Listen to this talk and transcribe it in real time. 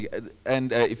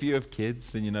And if you have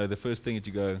kids, then you know the first thing that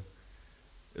you go,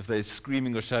 if they're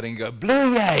screaming or shouting, you go,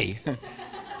 blue yay!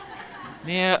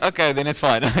 Yeah, okay, then it's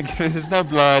fine. If there's no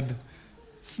blood,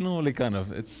 it's normally kind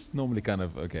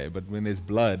of okay. But when there's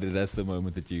blood, that's the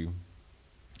moment that you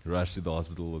rush to the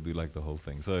hospital or do like the whole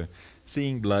thing. So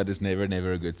seeing blood is never,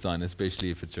 never a good sign,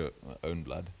 especially if it's your own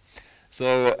blood.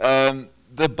 So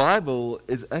the Bible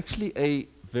is actually a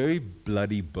very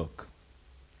bloody book.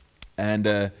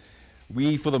 And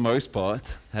we, for the most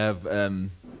part, have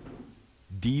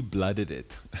de-blooded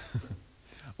it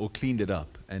or cleaned it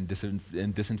up and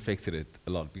disinfected it a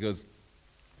lot because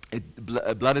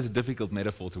blood is a difficult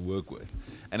metaphor to work with,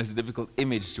 and it's a difficult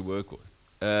image to work with.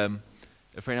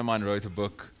 A friend of mine wrote a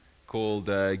book called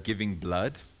Giving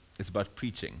Blood. It's about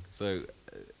preaching. So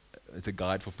it's a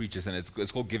guide for preachers, and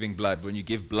it's called Giving Blood. When you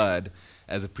give blood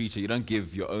as a preacher, you don't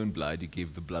give your own blood, you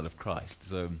give the blood of Christ.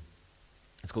 So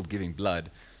it's called Giving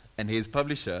Blood. And his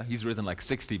publisher, he's written like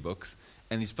 60 books,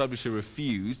 and his publisher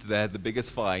refused. They had the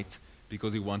biggest fight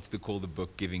because he wants to call the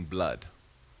book Giving Blood.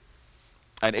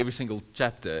 And every single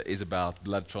chapter is about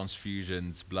blood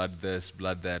transfusions, blood this,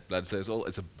 blood that, blood. So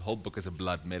it's a whole book is a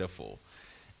blood metaphor.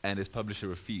 And his publisher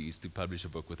refused to publish a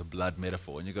book with a blood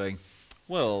metaphor. And you're going,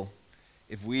 well,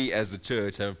 if we as the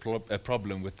church have a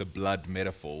problem with the blood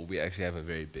metaphor, we actually have a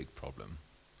very big problem.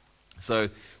 So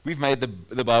we've made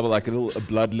the Bible like a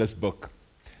bloodless book.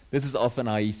 This is often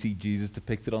how you see Jesus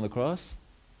depicted on the cross.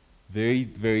 Very,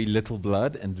 very little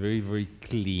blood and very, very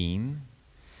clean.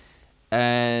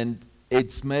 And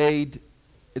it's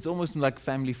almost like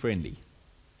family friendly.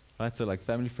 Right? So like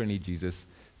family friendly Jesus,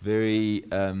 very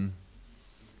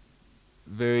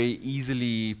very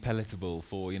easily palatable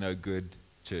for, good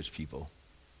church people.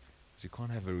 You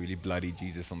can't have a really bloody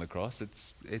Jesus on the cross.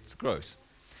 It's gross.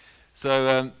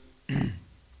 So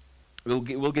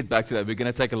we'll get back to that. We're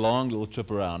going to take a long little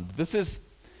trip around. This is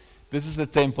the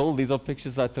temple. These are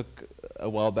pictures I took a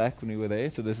while back when we were there.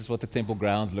 So this is what the temple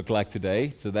grounds look like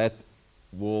today. So that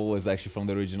wall is actually from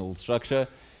the original structure,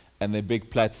 and the big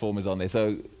platform is on there.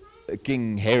 So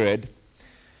King Herod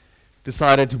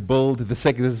decided to build the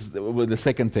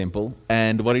second temple,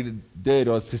 and what he did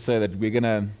was to say that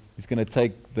he's gonna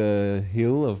take the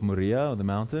hill of Moriah, or the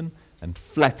mountain, and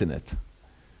flatten it,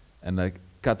 and like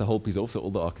cut the whole piece off. So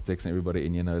all the architects and everybody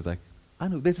in is like, I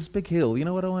know there's this big hill. You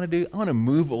know what I want to do? I want to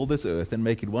move all this earth and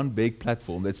make it one big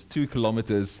platform that's 2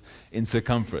 kilometers in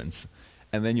circumference.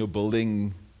 And then your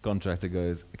building contractor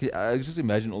goes, okay, I just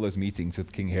imagine all those meetings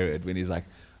with King Herod when he's like,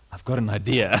 I've got an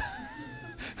idea.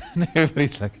 And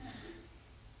everybody's like,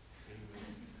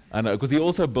 I know, because he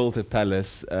also built a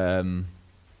palace, what's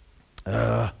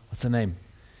the name?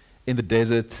 In the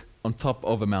desert on top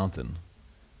of a mountain.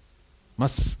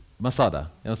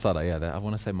 Masada, yeah, I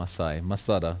want to say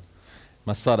Masada.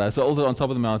 So also on top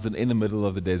of the mountain, in the middle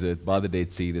of the desert, by the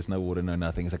Dead Sea, there's no water, no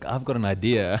nothing. It's like, I've got an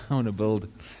idea, I want to build.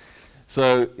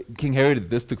 So King Herod,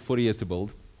 this took 40 years to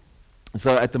build.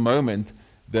 So at the moment,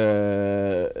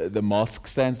 the mosque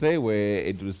stands there where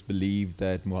it was believed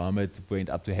that Muhammad went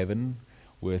up to heaven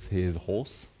with his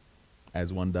horse,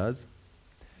 as one does.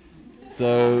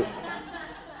 So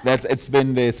it's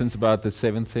been there since about the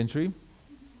 7th century,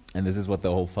 and this is what the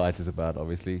whole fight is about,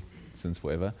 obviously, since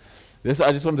forever.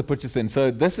 I just wanted to put this in. So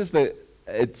this is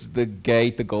it's the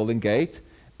gate, the Golden Gate,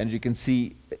 and you can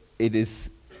see it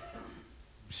is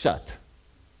shut,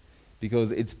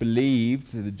 because it's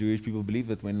believed, the Jewish people believe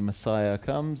that when the Messiah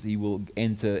comes, he will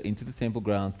enter into the temple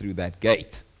ground through that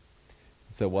gate.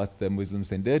 So what the Muslims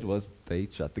then did was they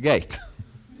shut the gate.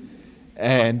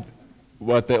 And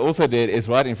what they also did is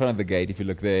right in front of the gate, if you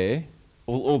look there,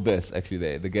 all this actually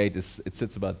there, the gate it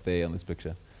sits about there on this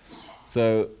picture.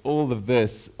 So all of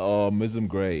this are Muslim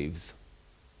graves,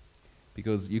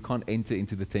 because you can't enter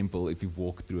into the temple if you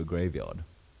walk through a graveyard.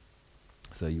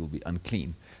 So you'll be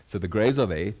unclean. So the graves are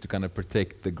there to kind of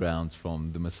protect the grounds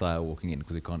from the Messiah walking in,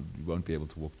 because you won't be able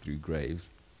to walk through graves.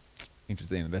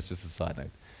 Interesting. That's just a side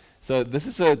note. So this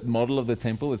is a model of the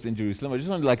temple. It's in Jerusalem. I just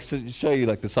want to show you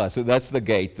the size. So that's the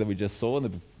gate that we just saw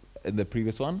in the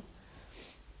previous one.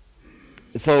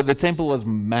 So the temple was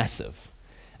massive.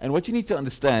 And what you need to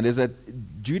understand is that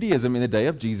Judaism in the day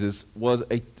of Jesus was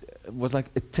like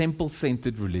a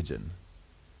temple-centered religion,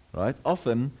 right?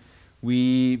 Often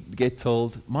we get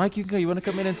told, Mike, you want to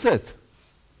come in and sit?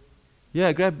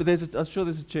 Yeah, grab, but I'm sure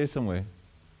there's a chair somewhere.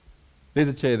 There's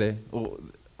a chair there, or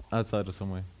outside or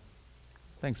somewhere.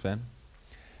 Thanks, man.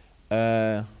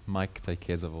 Mike takes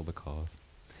care of all the cars.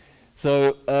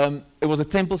 So it was a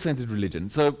temple-centered religion.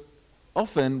 So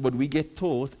often what we get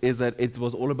taught is that it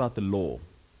was all about the law,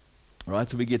 right?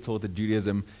 So we get taught that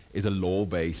Judaism is a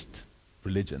law-based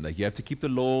religion. Like you have to keep the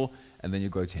law, and then you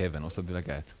go to heaven or something like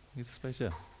that. It's a space, yeah.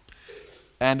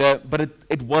 And but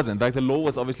it wasn't. Like the law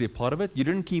was obviously a part of it. You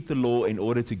didn't keep the law in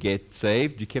order to get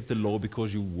saved. You kept the law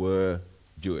because you were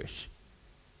Jewish.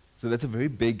 So that's a very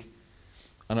big,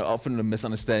 and often a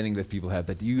misunderstanding that people have,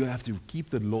 that you have to keep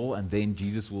the law and then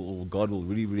Jesus will, or God will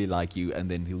really, really like you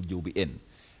and then you'll be in.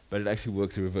 But it actually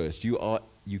works in reverse.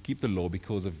 You keep the law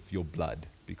because of your blood,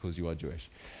 because you are Jewish.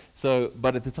 So,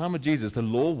 but at the time of Jesus, the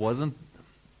law wasn't,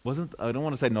 I don't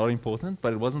want to say not important,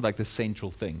 but it wasn't like the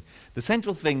central thing. The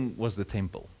central thing was the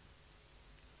temple.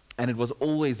 And it was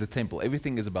always the temple.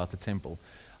 Everything is about the temple.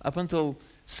 Up until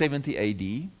 70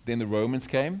 AD, then the Romans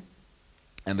came,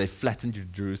 and they flattened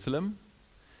Jerusalem.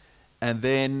 And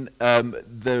then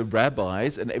the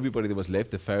rabbis and everybody that was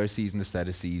left, the Pharisees and the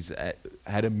Sadducees,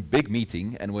 had a big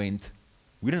meeting and went,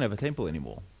 we don't have a temple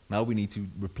anymore. Now we need to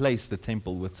replace the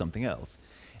temple with something else.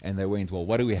 And they went, well,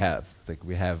 what do we have? It's like,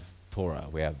 we have Torah,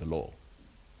 we have the law.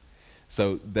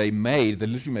 So they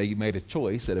literally made a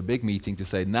choice at a big meeting to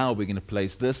say, now we're going to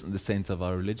place this in the center of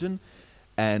our religion.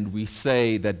 And we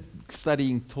say that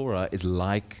studying Torah is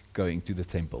like going to the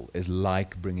temple, is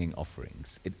like bringing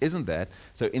offerings. It isn't that.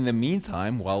 So in the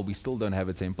meantime, while we still don't have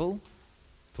a temple,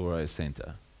 Torah is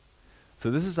center.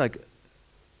 So this is like,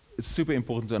 it's super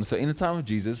important to understand. In the time of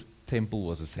Jesus, temple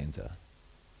was a center.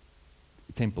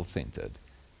 Temple-centered.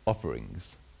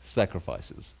 Offerings,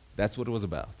 sacrifices. That's what it was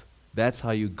about. That's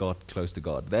how you got close to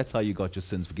God. That's how you got your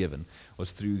sins forgiven,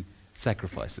 was through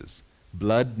sacrifices.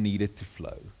 Blood needed to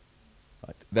flow.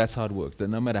 Right? That's how it works. That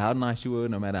no matter how nice you were,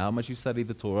 no matter how much you studied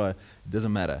the Torah, it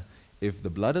doesn't matter. If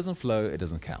the blood doesn't flow, it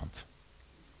doesn't count.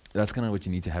 That's kind of what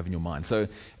you need to have in your mind. So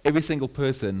every single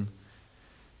person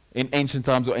in ancient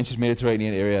times or ancient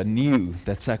Mediterranean area knew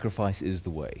that sacrifice is the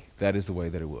way. That is the way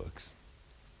that it works.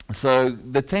 So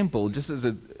the temple, just as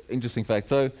an interesting fact,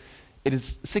 so it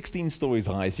is 16 stories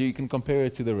high, so you can compare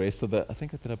it to the rest of the,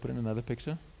 did I put in another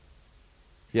picture?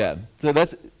 Yeah, so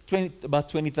that's about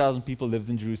 20,000 people lived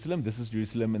in Jerusalem. This is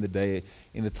Jerusalem in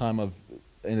the time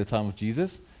of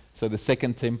Jesus. So the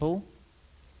second temple,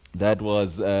 that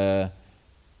was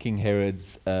King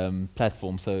Herod's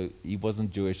platform. So he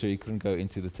wasn't Jewish, so he couldn't go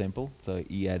into the temple. So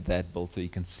he had that built so you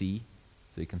can see,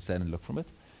 so you can stand and look from it.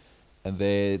 And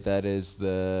there, that is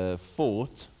the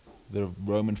fort, the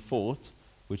Roman fort,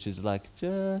 which is like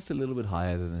just a little bit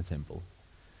higher than the temple,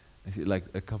 actually like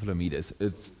a couple of meters.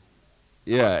 It's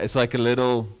like a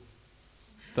little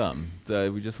thumb.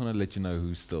 So we just want to let you know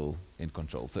who's still in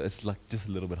control. So it's like just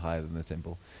a little bit higher than the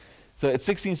temple. So it's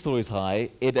 16 stories high.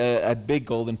 It had big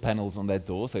golden panels on that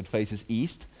door, so it faces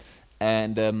east.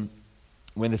 And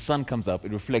when the sun comes up,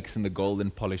 it reflects in the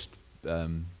golden polished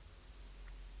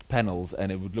panels,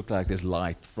 and it would look like there's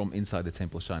light from inside the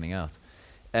temple shining out.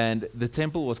 And the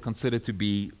temple was considered to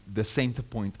be the center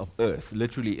point of earth.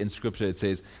 Literally in scripture it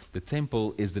says, the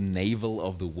temple is the navel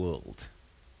of the world.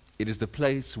 It is the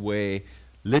place where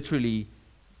literally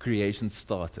creation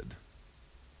started.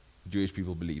 Jewish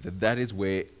people believe that is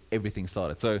where everything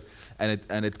started. So,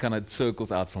 and it kind of circles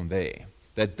out from there.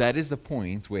 That is the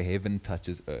point where heaven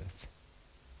touches earth.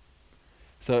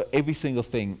 So every single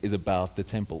thing is about the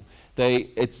temple.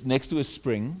 It's next to a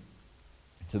spring.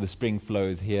 So the spring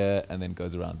flows here and then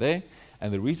goes around there.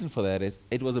 And the reason for that is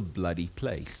it was a bloody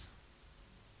place.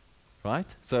 Right?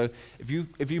 So if you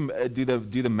do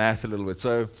the math a little bit.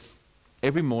 So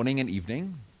every morning and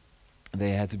evening,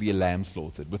 there had to be a lamb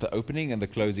slaughtered with the opening and the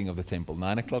closing of the temple.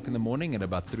 9 o'clock in the morning and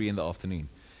about 3 in the afternoon.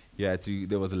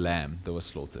 There was a lamb that was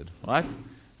slaughtered. Right?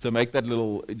 So make that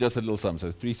just a little sum.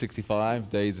 So 365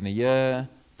 days in a year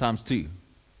times 2.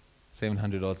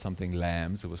 700 odd something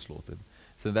lambs that were slaughtered.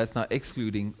 So that's now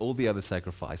excluding all the other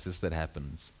sacrifices that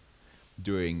happens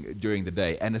during the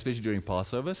day, and especially during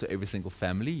Passover. So every single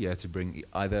family, you had to bring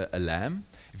either a lamb.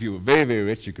 If you were very, very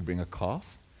rich, you could bring a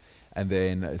calf. And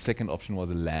then a second option was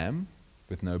a lamb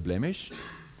with no blemish.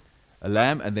 A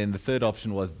lamb, and then the third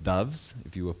option was doves,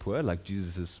 if you were poor, like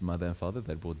Jesus' mother and father,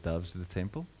 they brought doves to the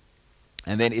temple.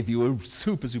 And then if you were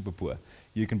super, super poor,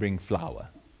 you can bring flour.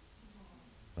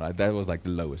 Right? That was like the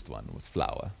lowest one, was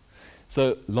flour.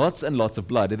 So lots and lots of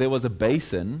blood. There was a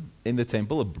basin in the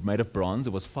temple made of bronze.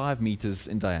 It was 5 meters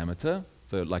in diameter,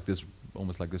 so like this,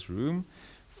 almost like this room,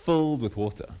 filled with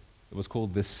water. It was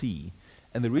called the sea.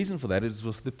 And the reason for that is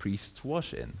was for the priests to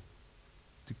wash in,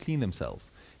 to clean themselves.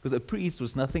 Because a priest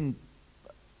was nothing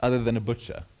other than a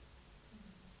butcher.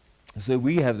 So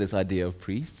we have this idea of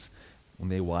priests in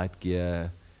their white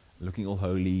gear, looking all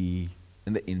holy,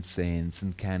 and the incense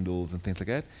and candles and things like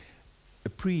that. A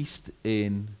priest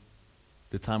in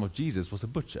the time of Jesus was a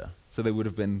butcher. So they would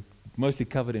have been mostly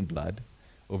covered in blood,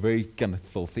 or very kind of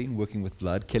filthy, working with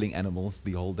blood, killing animals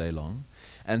the whole day long.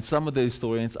 And some of the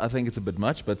historians, I think it's a bit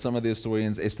much, but some of the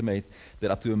historians estimate that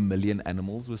up to 1 million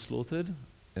animals were slaughtered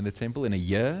in the temple in a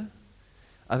year.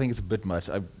 I think it's a bit much.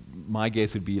 My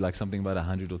guess would be like something about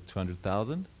 100 or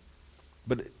 200,000.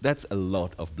 But that's a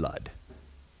lot of blood.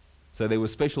 So there were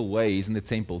special ways in the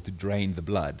temple to drain the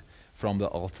blood from the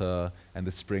altar, and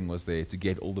the spring was there to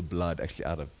get all the blood actually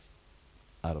out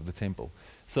of the temple.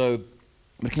 So,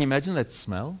 but can you imagine that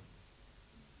smell?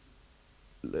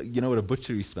 You know what a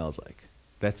butchery smells like?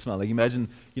 That smell. Like imagine,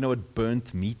 you know what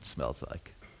burnt meat smells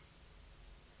like?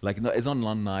 Like no, it's not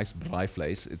a nice braai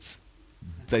vlees. It's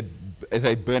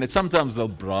they burn it. Sometimes they'll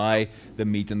braai the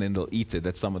meat and then they'll eat it.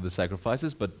 That's some of the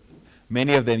sacrifices, but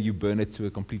many of them you burn it to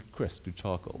a complete crisp, to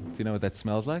charcoal. Do you know what that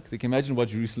smells like? So you can imagine what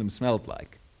Jerusalem smelled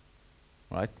like,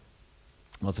 right?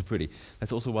 Not so pretty.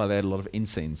 That's also why they had a lot of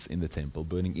incense in the temple.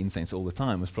 Burning incense all the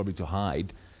time was probably to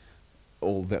hide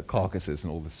all the carcasses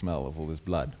and all the smell of all this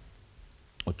blood,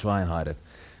 or try and hide it.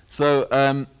 So,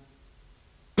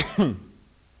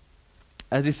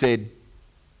 as you said,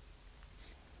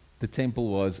 the temple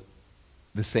was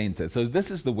the center. So this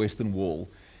is the western wall.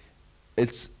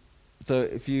 If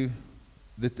the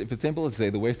temple is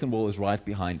there, the western wall is right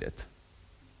behind it,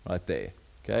 right there.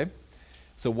 Okay.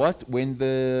 So when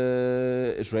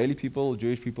the Israeli people,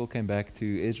 Jewish people, came back to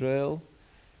Israel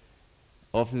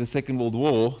after the Second World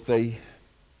War, they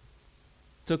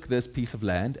took this piece of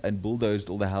land and bulldozed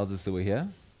all the houses that were here.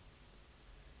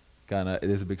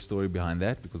 There's a big story behind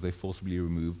that, because they forcibly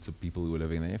removed some people who were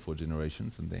living there for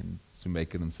generations and then to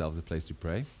make themselves a place to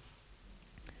pray.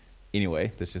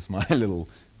 Anyway, that's just my little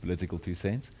political 2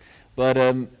 cents. But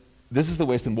this is the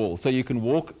Western Wall. So you can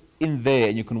walk in there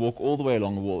and you can walk all the way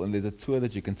along the wall, and there's a tour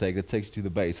that you can take that takes you to the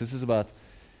base. This is about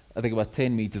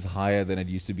 10 meters higher than it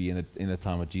used to be in the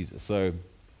time of Jesus. So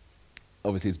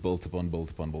obviously it's built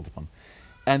upon.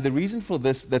 And the reason for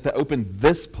this, that they opened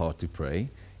this part to pray,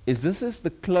 is this is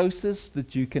the closest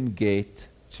that you can get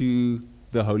to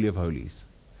the Holy of Holies.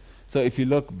 So if you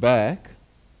look back,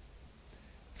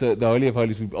 so the Holy of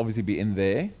Holies would obviously be in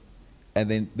there,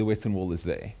 and then the Western Wall is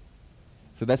there.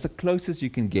 So that's the closest you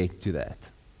can get to that.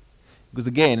 Because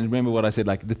again, remember what I said,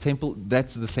 like the temple,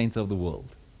 that's the center of the world.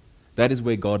 That is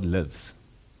where God lives.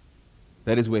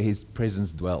 That is where His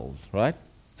presence dwells, right?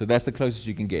 So that's the closest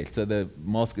you can get. So the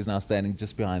mosque is now standing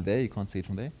just behind there. You can't see it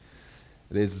from there.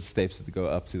 There's the steps to go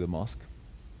up to the mosque.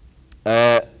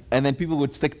 And then people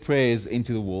would stick prayers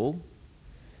into the wall,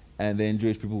 and then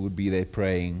Jewish people would be there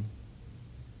praying,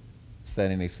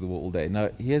 standing next to the wall all day.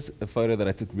 Now, here's a photo that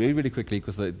I took really, really quickly,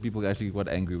 because people actually got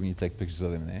angry when you take pictures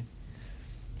of them there.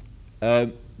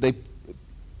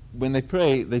 When they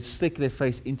pray, they stick their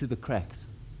face into the cracks,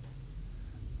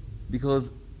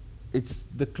 because it's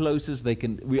the closest they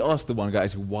can. We asked the one guy,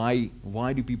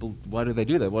 why do they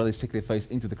do that? Why do they stick their face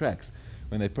into the cracks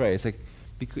when they pray? It's like,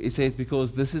 it says,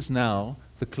 because this is now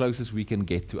the closest we can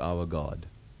get to our God.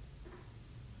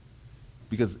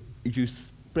 Because if you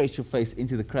press your face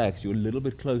into the cracks, you're a little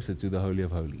bit closer to the Holy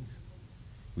of Holies,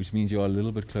 which means you are a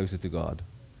little bit closer to God.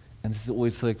 And this is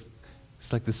always like,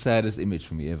 it's like the saddest image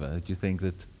for me ever, that you think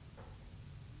that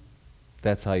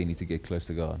that's how you need to get close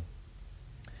to God.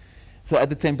 So at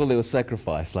the temple there was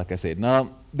sacrifice, like I said.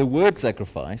 Now, the word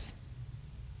sacrifice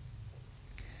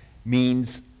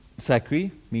means,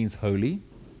 sacri means holy,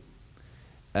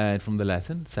 and from the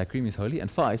Latin, sacri means holy, and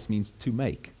feis means to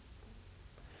make.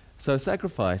 So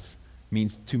sacrifice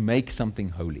means to make something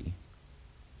holy,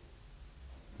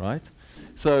 right?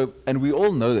 So, and we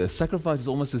all know this, sacrifice is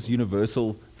almost this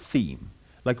universal theme.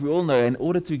 Like we all know, in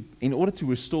order to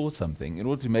restore something, in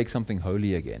order to make something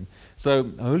holy again.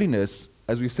 So holiness,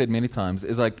 as we've said many times,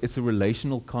 is like, it's a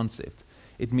relational concept.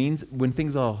 It means when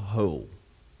things are whole,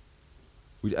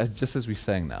 just as we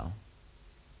sang now,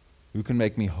 who can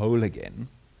make me whole again?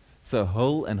 So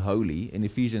whole and holy, in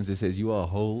Ephesians it says, you are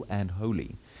whole and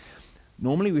holy.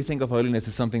 Normally we think of holiness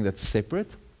as something that's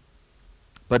separate,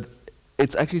 but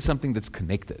it's actually something that's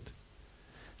connected.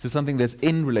 So something that's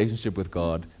in relationship with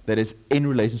God, that is in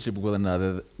relationship with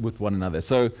one another.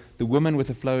 So the woman with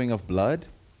the flowing of blood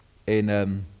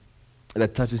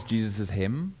that touches Jesus'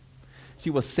 hem,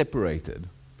 she was separated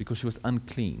because she was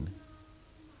unclean.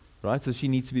 Right? So she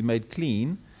needs to be made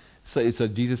clean. So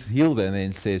Jesus heals her and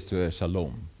then says to her,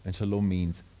 shalom. And shalom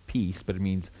means peace, but it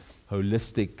means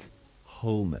holistic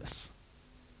wholeness.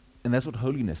 And that's what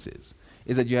holiness is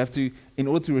that you have to, in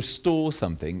order to restore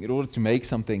something, in order to make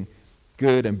something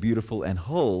good and beautiful and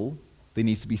whole, there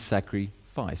needs to be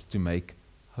sacrifice to make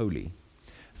holy.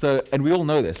 So, and we all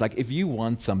know this, like if you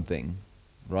want something,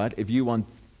 right, if you want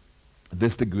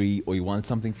this degree, or you want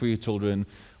something for your children,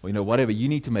 or whatever, you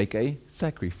need to make a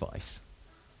sacrifice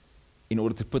in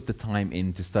order to put the time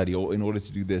in to study, or in order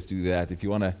to do this, do that. If you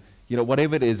want to,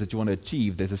 whatever it is that you want to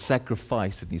achieve, there's a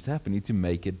sacrifice that needs to happen. You need to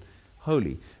make it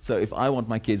holy. So if I want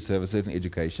my kids to have a certain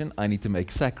education, I need to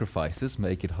make sacrifices,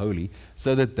 make it holy,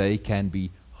 so that they can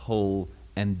be whole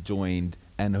and joined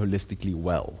and holistically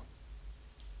well.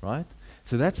 Right?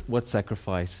 So that's what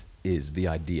sacrifice is, the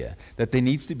idea. That there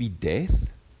needs to be death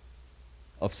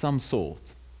of some sort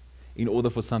in order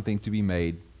for something to be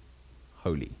made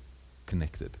holy,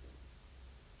 connected.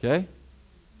 Okay?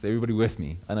 Is everybody with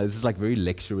me? I know this is like very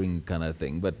lecturing kind of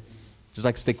thing, but just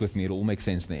like stick with me, it'll all make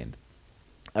sense in the end.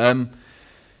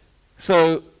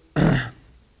 So,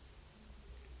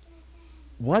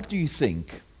 what do you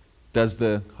think does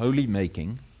the holy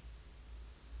making,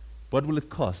 what will it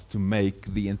cost to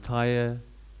make the entire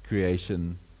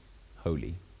creation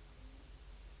holy?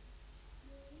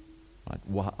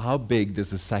 Right. How big does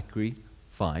the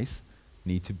sacrifice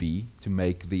need to be to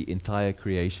make the entire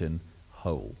creation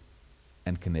whole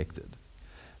and connected?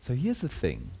 So here's the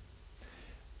thing.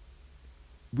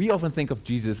 We often think of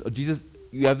Jesus,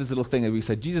 you have this little thing that we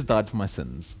say, Jesus died for my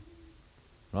sins.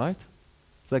 Right?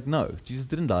 It's like, no, Jesus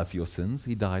didn't die for your sins.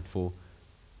 He died for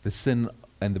the sin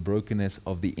and the brokenness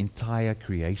of the entire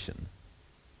creation.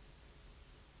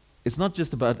 It's not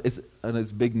just about, and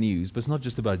it's big news, but it's not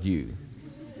just about you.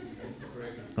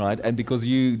 Right? And because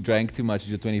you drank too much at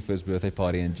your 21st birthday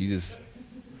party and Jesus,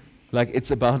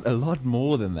 it's about a lot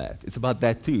more than that. It's about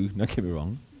that too, don't get me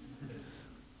wrong.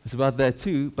 It's about that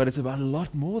too, but it's about a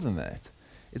lot more than that.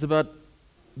 It's about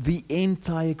the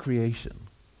entire creation.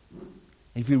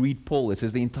 If you read Paul, it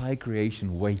says the entire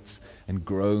creation waits and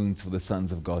groans for the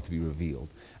sons of God to be revealed.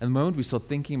 And the moment we start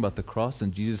thinking about the cross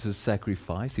and Jesus'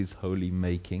 sacrifice, his holy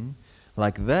making,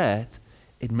 like that,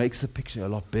 it makes the picture a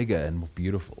lot bigger and more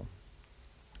beautiful.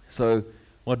 So,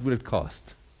 what would it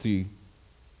cost to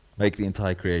make the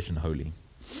entire creation holy?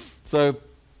 So,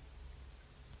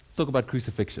 let's talk about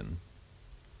crucifixion.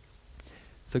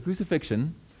 So,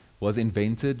 crucifixion was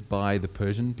invented by the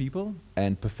Persian people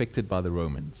and perfected by the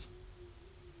Romans.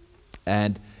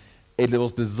 And it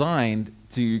was designed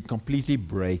to completely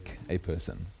break a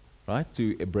person, right?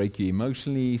 To break you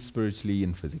emotionally, spiritually,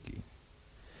 and physically.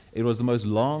 It was the most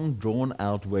long,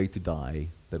 drawn-out way to die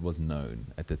that was known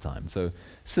at the time. So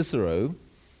Cicero,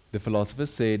 the philosopher,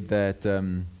 said that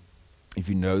if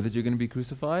you know that you're going to be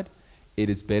crucified, it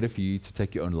is better for you to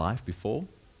take your own life before,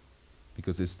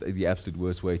 because it's the absolute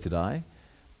worst way to die.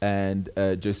 And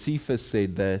Josephus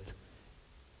said that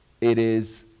it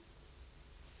is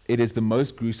the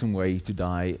most gruesome way to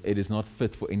die. It is not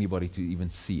fit for anybody to even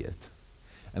see it.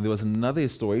 And there was another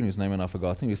historian, whose name I've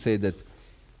forgotten, who said that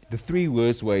the three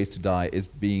worst ways to die is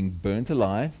being burnt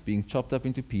alive, being chopped up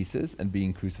into pieces, and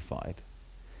being crucified.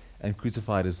 And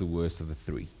crucified is the worst of the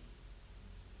three.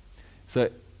 So,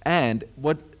 and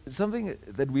something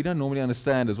that we don't normally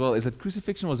understand as well is that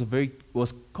crucifixion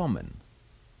was common.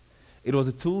 It was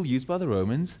a tool used by the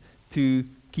Romans to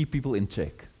keep people in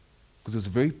check, because it was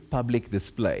a very public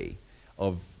display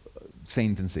of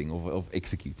sentencing, of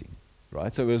executing,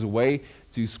 right? So it was a way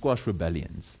to squash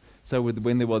rebellions. So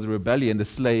when there was a rebellion, the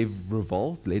slave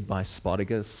revolt led by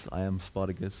Spartacus,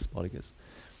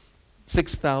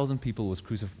 6,000 people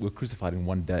were crucified in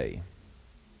one day.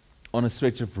 On a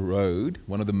stretch of road,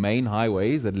 one of the main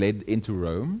highways that led into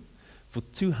Rome, for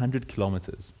 200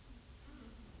 kilometers.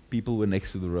 People were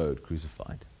next to the road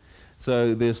crucified.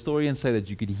 So the historians say that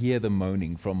you could hear them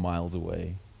moaning from miles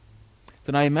away.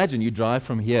 So now imagine you drive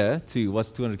from here to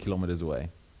what's 200 kilometers away?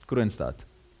 Kroonstad.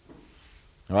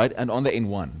 All right? And on the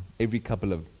N1, every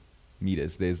couple of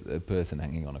meters, there's a person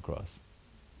hanging on a cross.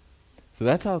 So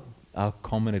that's how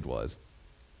common it was.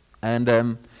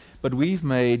 And but we've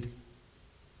made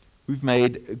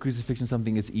crucifixion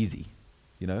something that's easy.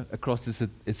 A cross is a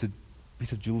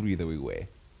piece of jewelry that we wear.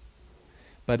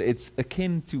 But it's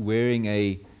akin to wearing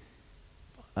a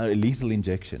lethal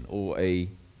injection, or a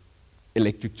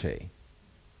electric chair,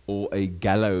 or a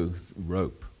gallows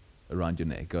rope around your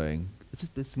neck going,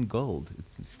 it's in gold.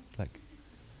 It's like...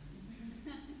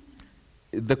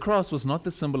 The cross was not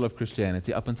the symbol of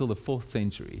Christianity up until the 4th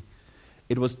century.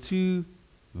 It was too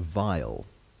vile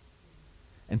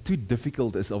and too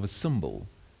difficult as of a symbol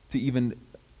to even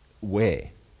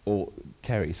wear or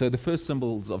carry. So the first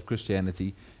symbols of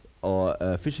Christianity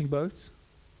are fishing boats,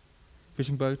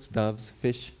 doves,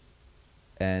 fish,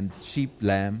 and sheep,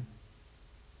 lamb,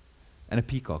 and a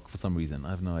peacock for some reason. I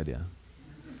have no idea.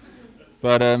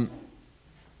 But I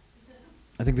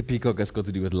think the peacock has got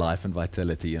to do with life and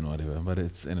vitality and whatever. But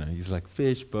it's, he's like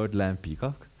fish, bird, lamb,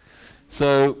 peacock.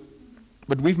 So,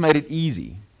 but we've made it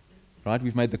easy right?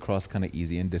 We've made the cross kind of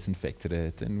easy and disinfected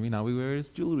it, and now we wear it as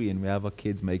jewelry, and we have our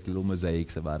kids make little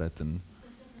mosaics about it, and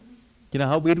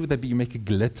how weird would that be? You make a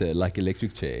glitter like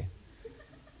electric chair.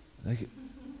 Like,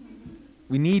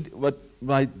 we need what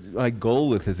my goal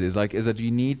with this is that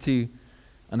you need to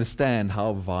understand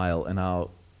how vile and how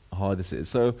hard this is.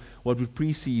 So what would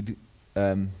precede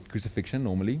crucifixion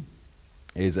normally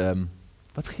is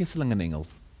what's geesteling in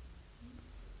Engels?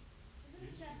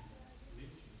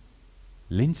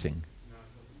 Lynching.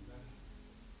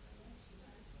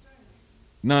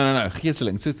 No.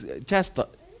 Geesteling. So it's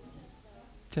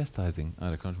chastising.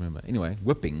 I can't remember. Anyway,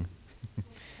 whipping.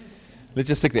 Let's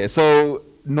just stick there. So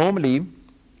normally,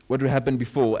 what would happen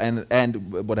before and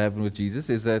what happened with Jesus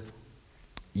is that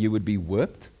you would be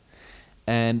whipped,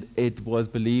 and it was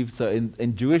believed, so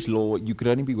in Jewish law, you could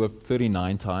only be whipped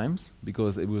 39 times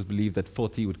because it was believed that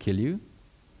 40 would kill you.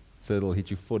 So it'll hit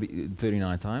you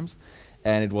 39 times.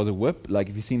 And it was a whip, like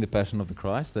if you've seen The Passion of the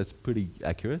Christ, that's pretty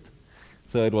accurate.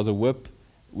 So it was a whip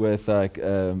with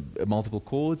multiple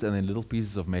cords, and then little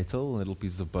pieces of metal and little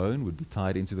pieces of bone would be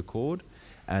tied into the cord.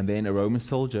 And then a Roman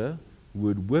soldier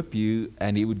would whip you,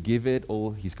 and he would give it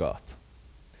all he's got.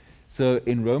 So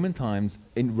in Roman times,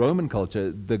 in Roman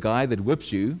culture, the guy that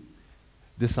whips you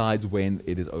decides when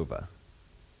it is over.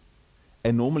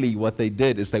 And normally what they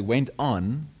did is they went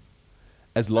on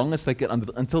as long as they could,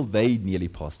 until they nearly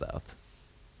passed out.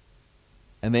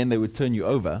 And then they would turn you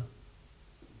over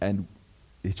and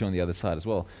hit you on the other side as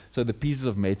well. So the pieces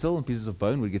of metal and pieces of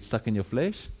bone would get stuck in your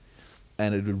flesh,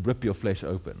 and it would rip your flesh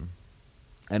open.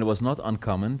 And it was not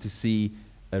uncommon to see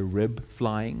a rib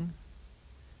flying,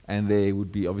 and there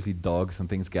would be obviously dogs and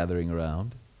things gathering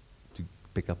around to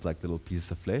pick up like little pieces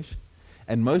of flesh.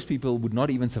 And most people would not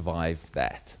even survive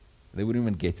that. They wouldn't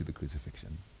even get to the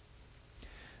crucifixion.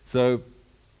 So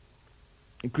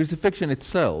crucifixion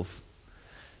itself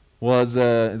was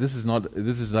this is not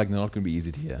going to be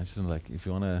easy to hear. Just like if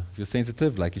you're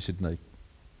sensitive, like you should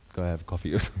go have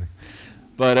coffee or something.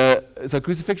 But so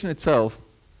crucifixion itself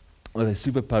was a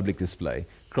super public display.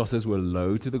 Crosses were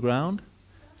low to the ground,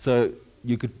 so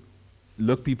you could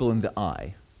look people in the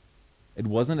eye. It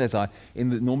wasn't as high.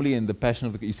 Normally in the Passion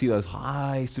of the, you see those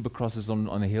high super crosses on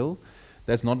a hill.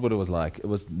 That's not what it was like. It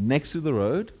was next to the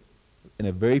road, in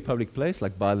a very public place,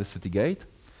 like by the city gate,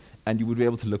 and you would be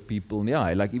able to look people in the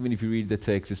eye. Like even if you read the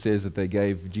text, it says that they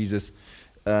gave Jesus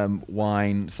sour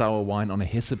wine on a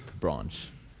hyssop branch.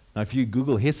 Now if you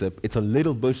Google hyssop, it's a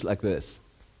little bush like this.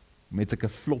 It's like a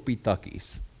floppy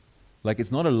takkies. Like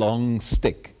it's not a long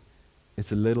stick.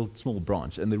 It's a little small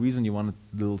branch. And the reason you want a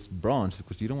little branch is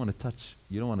because you don't want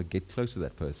to get close to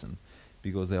that person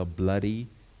because they are bloody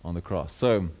on the cross.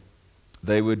 So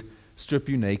they would strip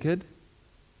you naked.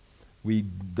 We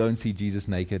don't see Jesus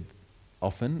naked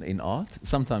often in art.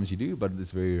 Sometimes you do, but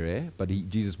it's very rare. But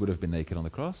Jesus would have been naked on the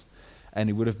cross. And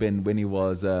he would have been, when he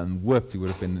was whipped, he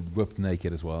would have been whipped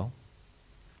naked as well.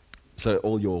 So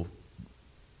all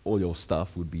your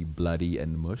stuff would be bloody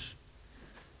and mush.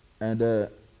 And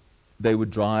they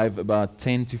would drive about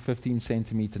 10 to 15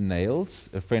 centimeter nails.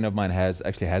 A friend of mine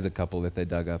actually has a couple that they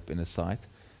dug up in a site.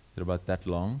 They're about that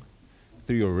long.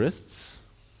 Through your wrists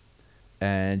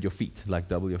and your feet, like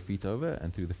double your feet over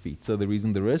and through the feet. So the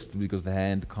reason the wrist, because the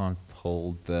hand can't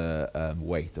hold the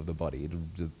weight of the body.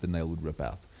 The nail would rip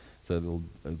out. So it'll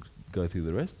go through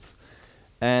the wrists.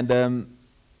 And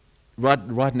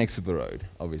right next to the road,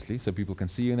 obviously, so people can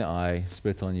see you in the eye,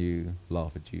 spit on you,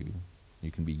 laugh at you.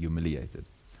 You can be humiliated.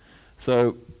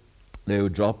 So they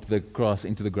would drop the cross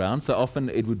into the ground. So often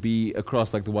it would be a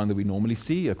cross like the one that we normally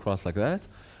see, a cross like that.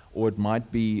 Or it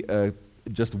might be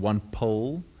just one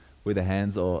pole where the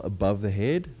hands are above the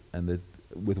head and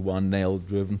with one nail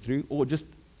driven through, or just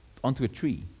onto a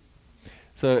tree.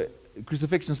 So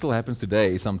crucifixion still happens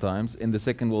today sometimes. In the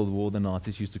Second World War, the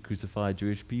Nazis used to crucify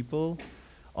Jewish people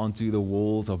onto the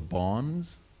walls of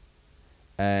barns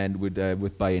and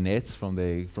with bayonets from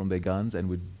their guns, and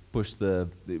would push through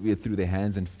their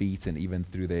hands and feet and even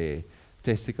through their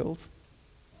testicles.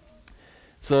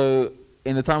 So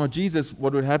in the time of Jesus,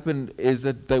 what would happen is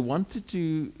that they wanted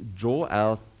to draw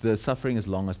out the suffering as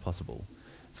long as possible.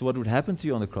 So what would happen to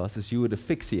you on the cross is you would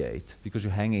asphyxiate because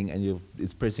you're hanging and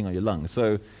it's pressing on your lungs.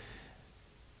 So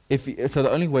the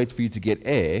only way for you to get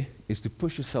air is to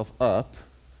push yourself up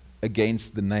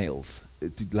against the nails,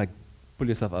 to pull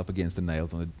yourself up against the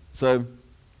nails. So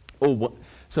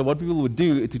what people would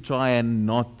do to try and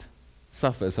not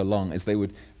suffer so long is they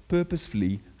would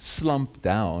purposefully slump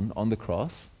down on the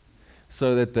cross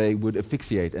so that they would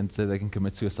asphyxiate and so they can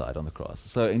commit suicide on the cross.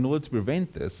 So in order to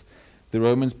prevent this, the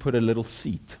Romans put a little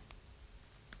seat,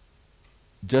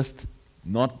 just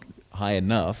not high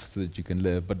enough so that you can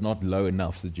live, but not low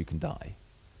enough so that you can die.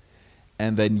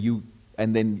 And then you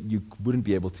wouldn't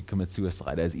be able to commit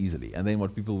suicide as easily. And then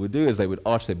what people would do is they would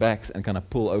arch their backs and kind of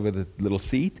pull over the little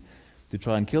seat to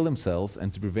try and kill themselves.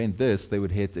 And to prevent this, they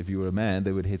would hit, if you were a man,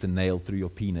 they would hit a nail through your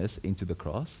penis into the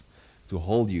cross to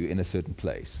hold you in a certain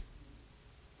place.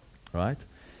 Right?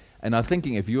 And I'm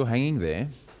thinking if you're hanging there,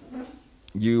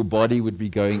 your body would be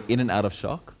going in and out of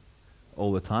shock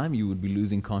all the time. You would be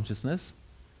losing consciousness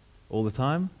all the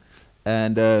time.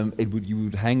 And you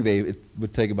would hang there. It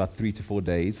would take about 3 to 4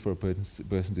 days for a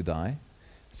person to die.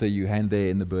 So you hang there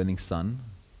in the burning sun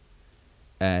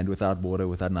and without water,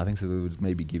 without nothing. So they would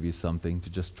maybe give you something to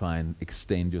just try and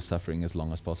extend your suffering as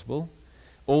long as possible.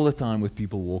 All the time with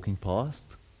people walking past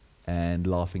and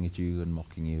laughing at you and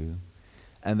mocking you.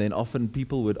 And then often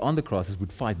people on the crosses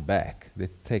would fight back. The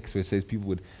text where it says people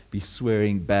would be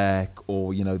swearing back,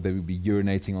 or, they would be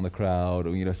urinating on the crowd,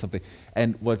 or, something.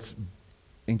 And what's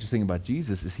interesting about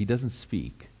Jesus is he doesn't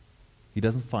speak. He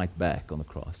doesn't fight back on the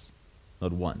cross.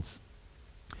 Not once.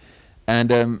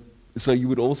 And so you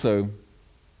would also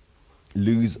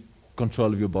lose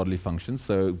control of your bodily functions.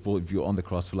 So if you're on the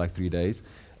cross for like 3 days,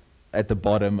 at the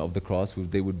bottom of the cross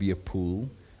there would be a pool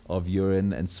of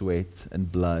urine and sweat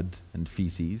and blood and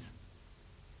feces.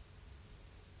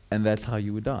 And that's how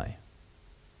you would die.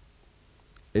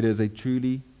 It is a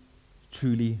truly,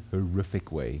 truly horrific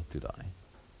way to die.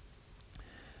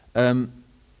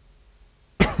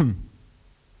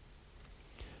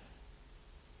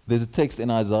 There's a text in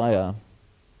Isaiah.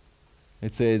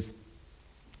 It says,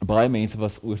 baie mense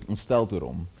was ontstel oor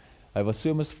hom. Hy was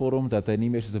so misvorm dat hy nie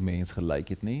meer soos 'n mens gelyk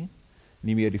het nie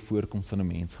meer die voorkoms van 'n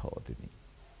mens gehad het nie.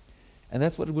 And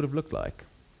that's what it would have looked like.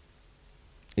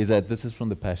 Is that this is from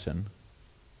the Passion,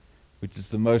 which is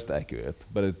the most accurate,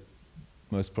 but it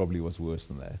most probably was worse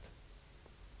than that.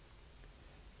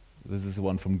 This is the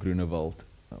one from Grunewald,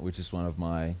 which is one of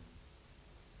my,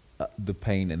 the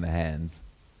pain in the hands.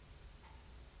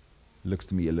 Looks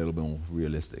to me a little bit more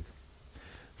realistic.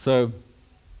 So,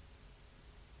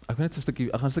 ek gaan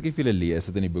 'n stukkie vir julle lees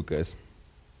wat in die boek is.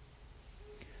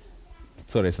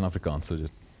 Sorry, is in Afrikaans, so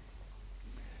just.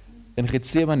 In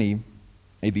Getsemane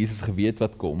het Jesus geweet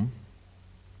wat kom,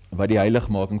 wat die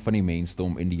heiligmaking van die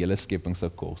mensdom en die hele skepping sou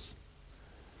kos.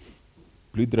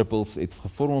 Bloeddruppels het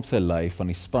gevorm op sy lyf van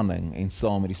die spanning en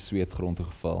saam met die sweet grond toe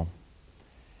geval.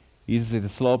 Jesus het 'n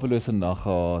slapelose nag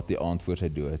gehad die aand voor sy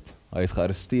dood. Hy is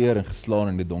gearresteer en geslaan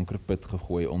in die donker put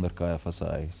gegooi onder Kajafas se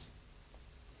huis.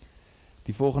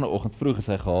 Die volgende oggend vroeg is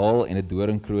hy gehaal en 'n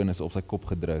doringkroon is op sy kop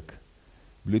gedruk.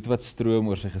 Bloed wat stroom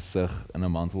oor sy gesig in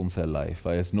 'n mantel om sy lyf.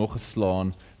 Hy is nog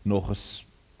geslaan, nog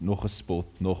gespot,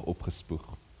 nog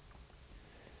opgespoeg.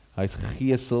 Hy is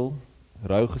gegeesel,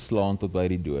 rou geslaan tot by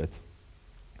die dood.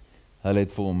 Hulle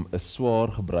het vir hom 'n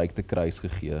swaar gebruikte kruis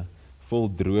gegee, vol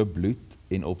droë bloed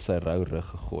en op sy rou rug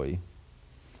gegooi.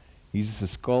 Jesus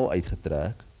is skaal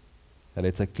uitgetrek. Hulle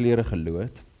het sy klere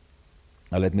geloot.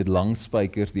 Hulle het met lang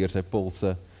spykers deur sy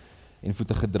polse en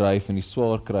voete gedryf en die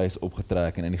swaar kruis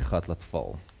opgetrek en in die gat laat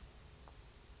val.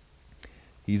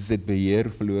 Jesus het beheer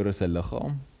verloor oor sy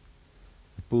liggaam.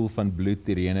 'n Poel van bloed,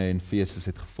 tirene en feses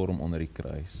het gevorm onder die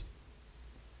kruis.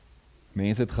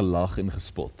 Mense het gelag en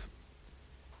gespot.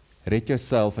 Red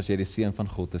jouself as jy die seun van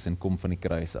God is en kom van die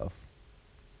kruis af.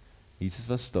 Jesus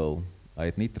was stil. Hy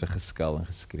het nie teruggeskel en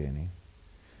geskree nie.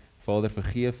 Vader,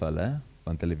 vergeef hulle,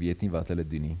 want hulle weet nie wat hulle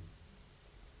doen nie.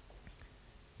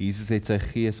 Jesus het sy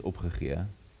gees opgegee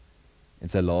en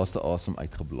sy laaste asem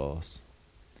uitgeblaas.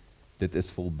 Dit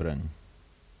is volbring.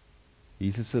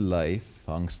 Jesus se lyf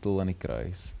hang stil aan die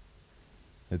kruis.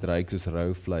 Dit ruik soos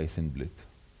rou vleis en bloed.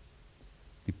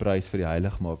 Die prys vir die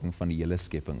heiligmaking van die hele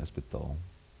skepping is betaal.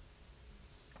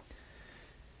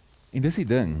 En dis die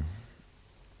ding.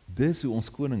 Dis hoe ons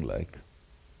koning lyk.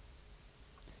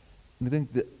 En ek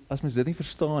dink, as mens dit nie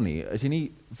verstaan nie, as jy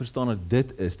nie verstaan dat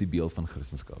dit is die beeld van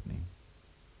Christendom nie.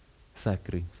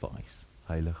 Sacrifice,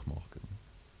 heiligmaking.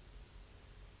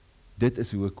 Dit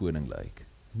is hoe 'n koning lyk.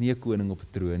 Nie 'n koning op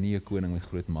 'n troon, nie 'n koning met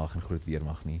groot mag en groot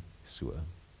weermag nie, so.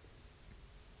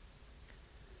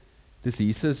 Dis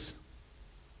Jesus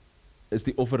is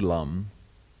die offerlam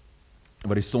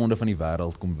wat die sonde van die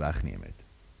wêreld kom wegneem het.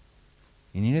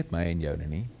 En nie net my en jou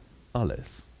nie,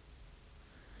 alles.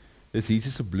 Dis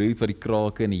Jesus se bloed wat die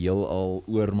krake in die heelal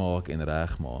oormaak en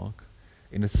regmaak.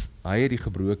 En hy het die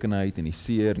gebrokenheid en die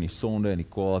seer en die sonde en die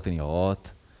kwaad en die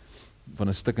haat van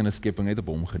 'n stikkende skepping net op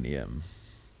hom geneem.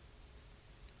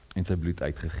 En sy bloed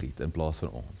uitgegiet in plaas van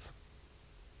ons.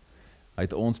 Hy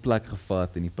het ons plek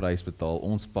gevat en die prys betaal,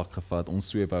 ons pak gevat, ons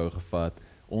sweephoue gevat,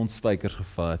 ons spykers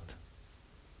gevat,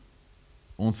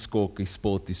 Ons skok, die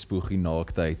spot, die spoeg, die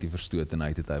naaktheid, die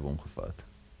verstotenheid het hy op hom gevat.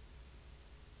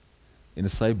 En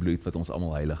dit is sy bloed wat ons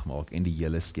almal heilig maak en die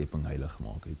hele skepping heilig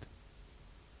gemaak het.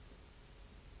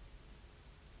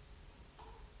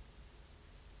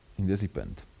 En dis die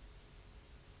punt.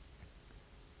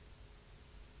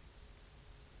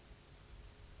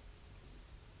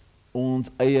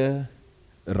 Ons eie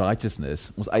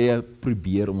righteousness, ons eie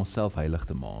probeer om onsself heilig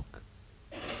te maak.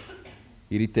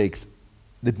 Hierdie teks,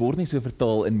 dit word nie so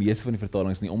vertaal in meeste van die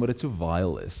vertalings nie, omdat dit so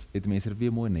vile is, het mense dit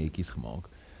weer mooi netjies gemaak.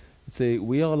 Dit sê,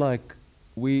 we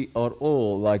are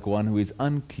all like one who is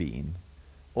unclean.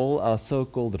 All our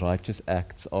so-called righteous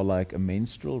acts are like a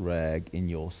menstrual rag in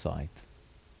your sight.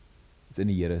 It's in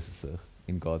die Here se sig,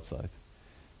 in God's sight.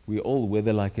 We all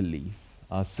wither like a leaf.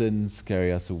 Our sins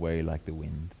carry us away like the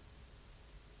wind.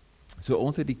 So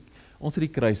ons het die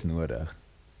kruis nodig.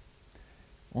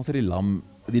 Ons het die lam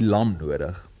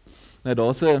nodig. Nou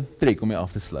daar's 'n trek om jy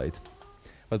af te sluit.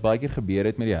 Wat baie keer gebeur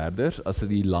het met die herders, as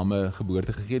hulle die lamme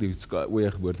geboorte gegee het, die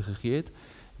ooe geboorte gegee het,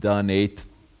 dan het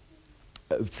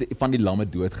van die lamme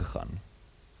dood gegaan.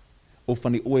 Of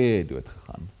van die ooe dood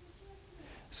gegaan.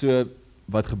 So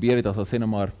wat gebeur het, as ons sê nou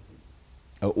maar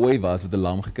 'n ooi was wat 'n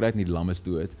lam gekry het en die lam is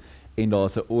dood, en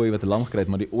daar's 'n ooi wat 'n lam gekry het,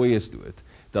 maar die ooi is dood,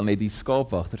 dan het die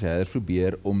skaapwagters herders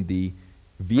probeer om die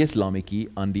weeslammetjie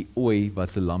aan die ooi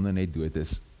wat se lam nou net dood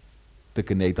is te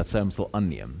connect, dat sy hom sal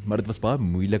aanneem. Maar dit was baie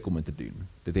moeilik om dit te doen.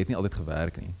 Dit het nie altyd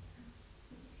gewerk nie.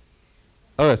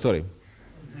 Oh, sorry.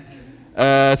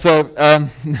 So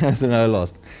now I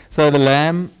lost. So the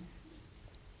lamb,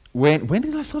 when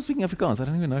did I start speaking Afrikaans? I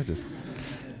don't even notice.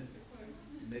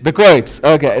 The quotes.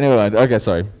 Okay, never mind. Okay,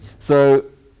 sorry. So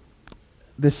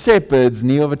the shepherds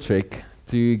knew of a trick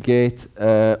to get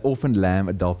an orphan lamb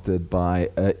adopted by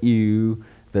a ewe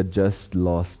that just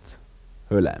lost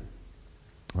her lamb.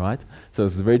 Right? So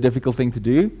it's a very difficult thing to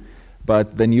do,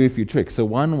 but they knew a few tricks. So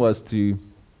one was to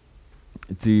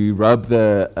rub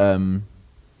the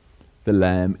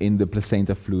lamb in the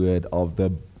placenta fluid of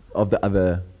the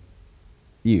other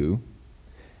ewe,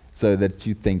 so that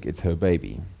you think it's her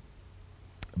baby.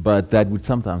 But that would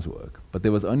sometimes work. But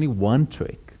there was only one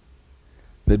trick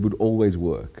that would always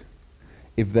work.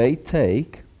 If they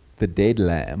take the dead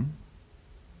lamb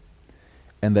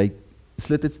and they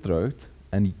slit its throat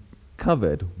and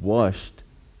washed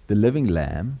the living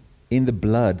lamb in the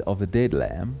blood of the dead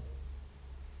lamb,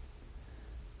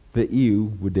 the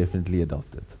ewe would definitely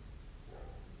adopt it.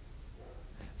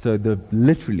 So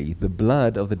literally, the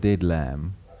blood of the dead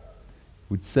lamb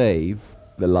would save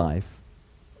the life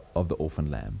of the orphan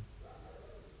lamb.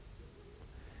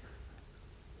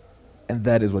 And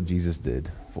that is what Jesus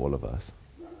did for all of us.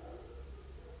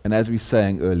 And as we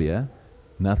sang earlier,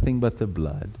 nothing but the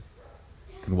blood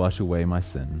can wash away my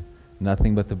sin.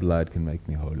 Nothing but the blood can make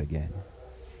me whole again.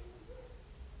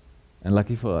 And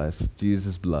lucky for us,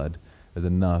 Jesus' blood is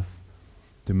enough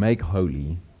to make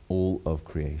holy all of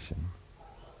creation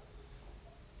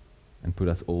and put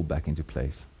us all back into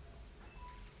place.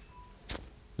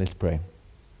 Let's pray.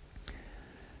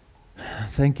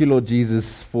 Thank you, Lord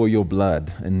Jesus, for your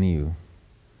blood anew.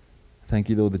 Thank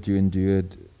you, Lord, that you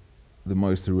endured the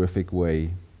most horrific way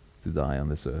to die on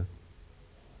this earth,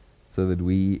 so that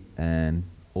we and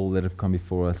all that have come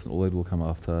before us and all that will come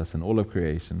after us and all of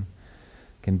creation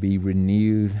can be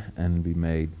renewed and be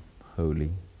made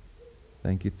holy.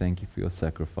 Thank you for your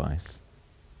sacrifice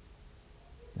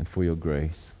and for your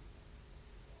grace.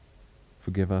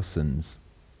 Forgive our sins.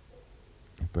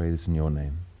 I pray this in your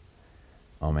name.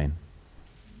 Amen.